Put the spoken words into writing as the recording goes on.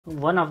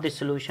One of the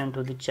solutions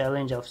to the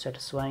challenge of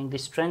satisfying the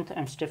strength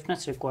and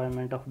stiffness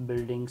requirement of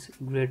buildings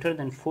greater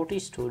than 40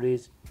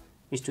 stories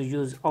is to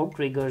use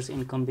outriggers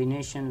in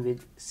combination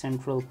with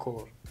central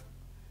core.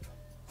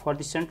 For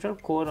the central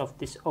core of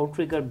this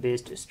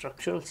outrigger-based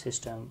structural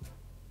system,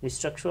 the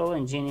structural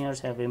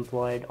engineers have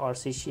employed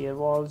RC shear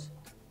walls,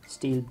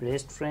 steel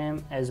braced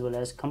frame, as well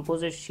as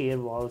composite shear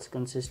walls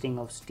consisting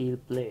of steel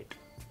plate.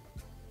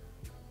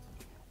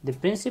 The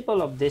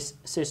principle of this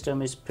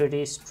system is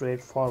pretty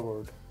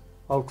straightforward.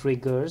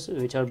 Outriggers,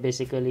 which are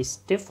basically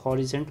stiff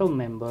horizontal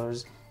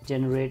members,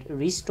 generate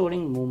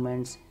restoring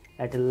movements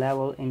at a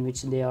level in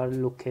which they are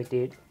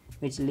located,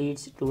 which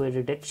leads to a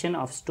reduction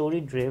of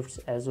story drifts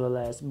as well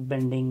as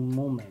bending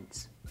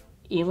moments.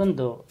 Even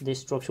though this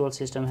structural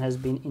system has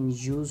been in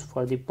use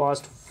for the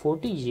past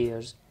 40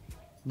 years,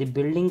 the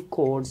building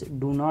codes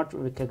do not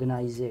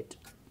recognize it.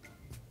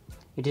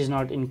 It is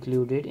not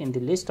included in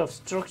the list of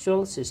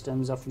structural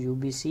systems of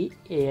UBC,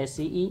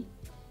 ASCE,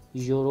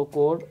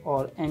 Eurocode,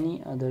 or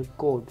any other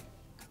code.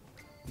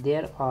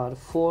 There are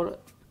 4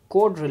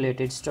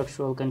 code-related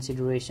structural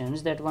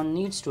considerations that one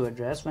needs to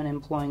address when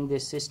employing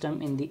this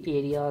system in the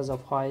areas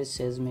of high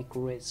seismic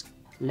risk.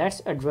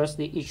 Let's address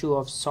the issue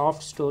of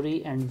soft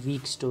story and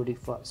weak story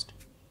first.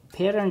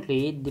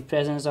 Apparently, the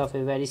presence of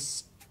a very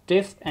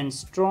stiff and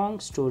strong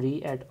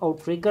story at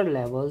outrigger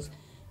levels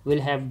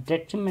will have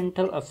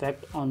detrimental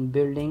effect on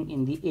building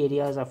in the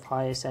areas of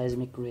high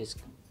seismic risk.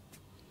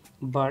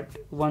 But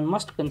one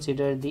must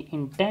consider the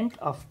intent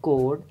of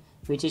code,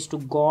 which is to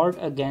guard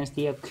against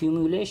the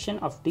accumulation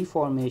of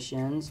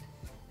deformations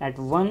at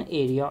one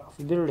area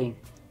of building.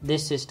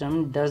 This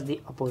system does the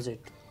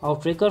opposite.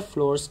 Outrigger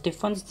floors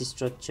stiffens the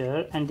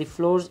structure, and the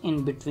floors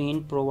in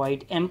between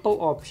provide ample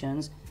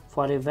options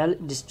for a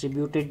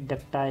well-distributed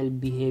ductile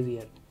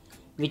behavior,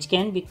 which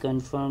can be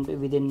confirmed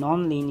with a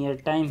non-linear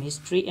time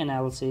history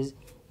analysis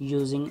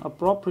using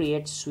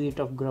appropriate suite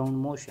of ground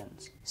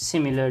motions.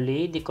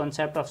 Similarly, the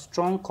concept of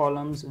strong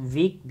columns,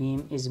 weak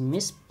beam is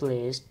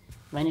misplaced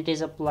when it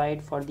is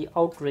applied for the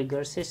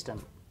outrigger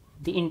system.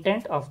 The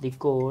intent of the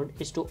code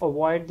is to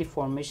avoid the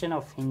formation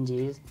of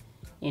hinges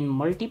in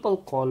multiple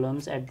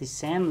columns at the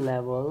same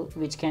level,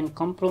 which can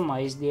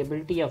compromise the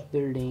ability of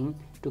building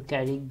to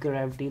carry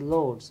gravity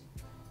loads,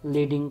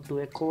 leading to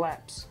a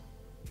collapse.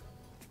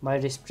 By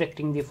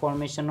restricting the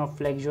formation of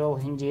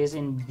flexural hinges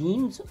in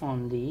beams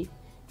only,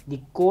 the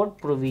code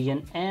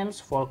provision aims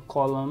for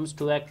columns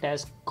to act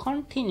as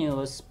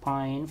continuous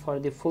spine for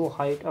the full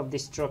height of the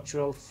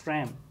structural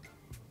frame.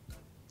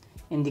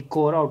 In the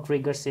core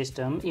outrigger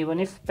system,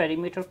 even if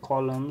perimeter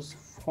columns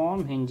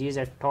form hinges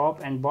at top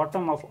and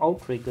bottom of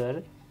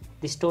outrigger,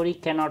 the story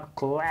cannot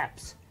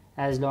collapse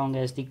as long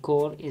as the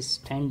core is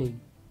standing.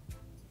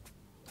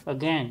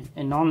 Again,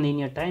 a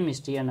nonlinear time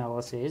history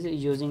analysis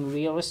using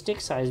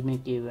realistic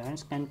seismic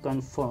events can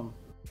confirm.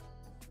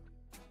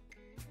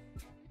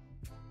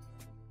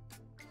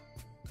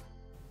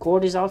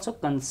 Code is also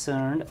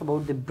concerned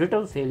about the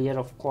brittle failure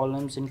of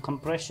columns in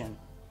compression.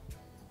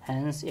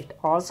 Hence, it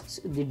asks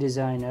the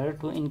designer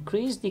to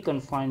increase the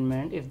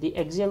confinement if the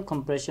axial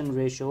compression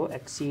ratio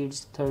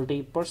exceeds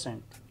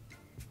 30%.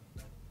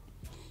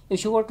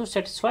 If you were to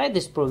satisfy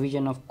this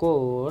provision of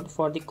code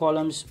for the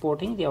columns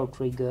supporting the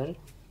outrigger,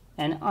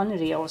 an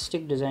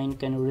unrealistic design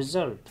can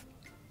result.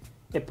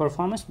 A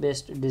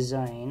performance-based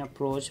design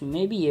approach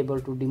may be able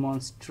to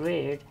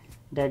demonstrate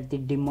that the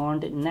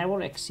demand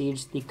never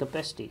exceeds the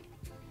capacity.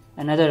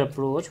 Another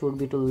approach would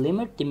be to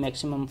limit the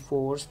maximum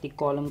force the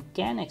column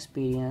can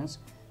experience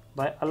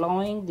by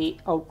allowing the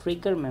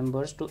outrigger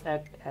members to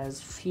act as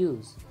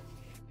fuse.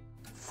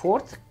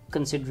 Fourth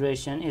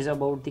consideration is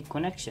about the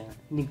connection.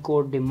 The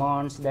code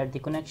demands that the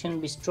connection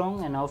be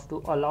strong enough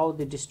to allow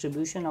the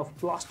distribution of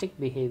plastic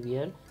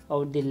behavior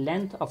over the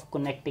length of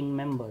connecting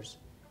members.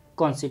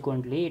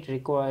 Consequently, it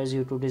requires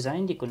you to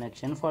design the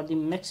connection for the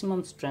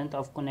maximum strength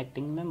of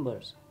connecting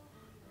members.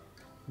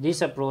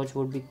 This approach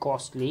would be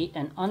costly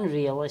and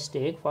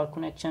unrealistic for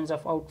connections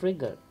of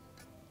outrigger.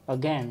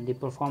 Again, the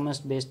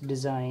performance-based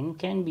design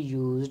can be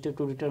used to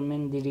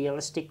determine the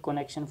realistic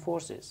connection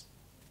forces.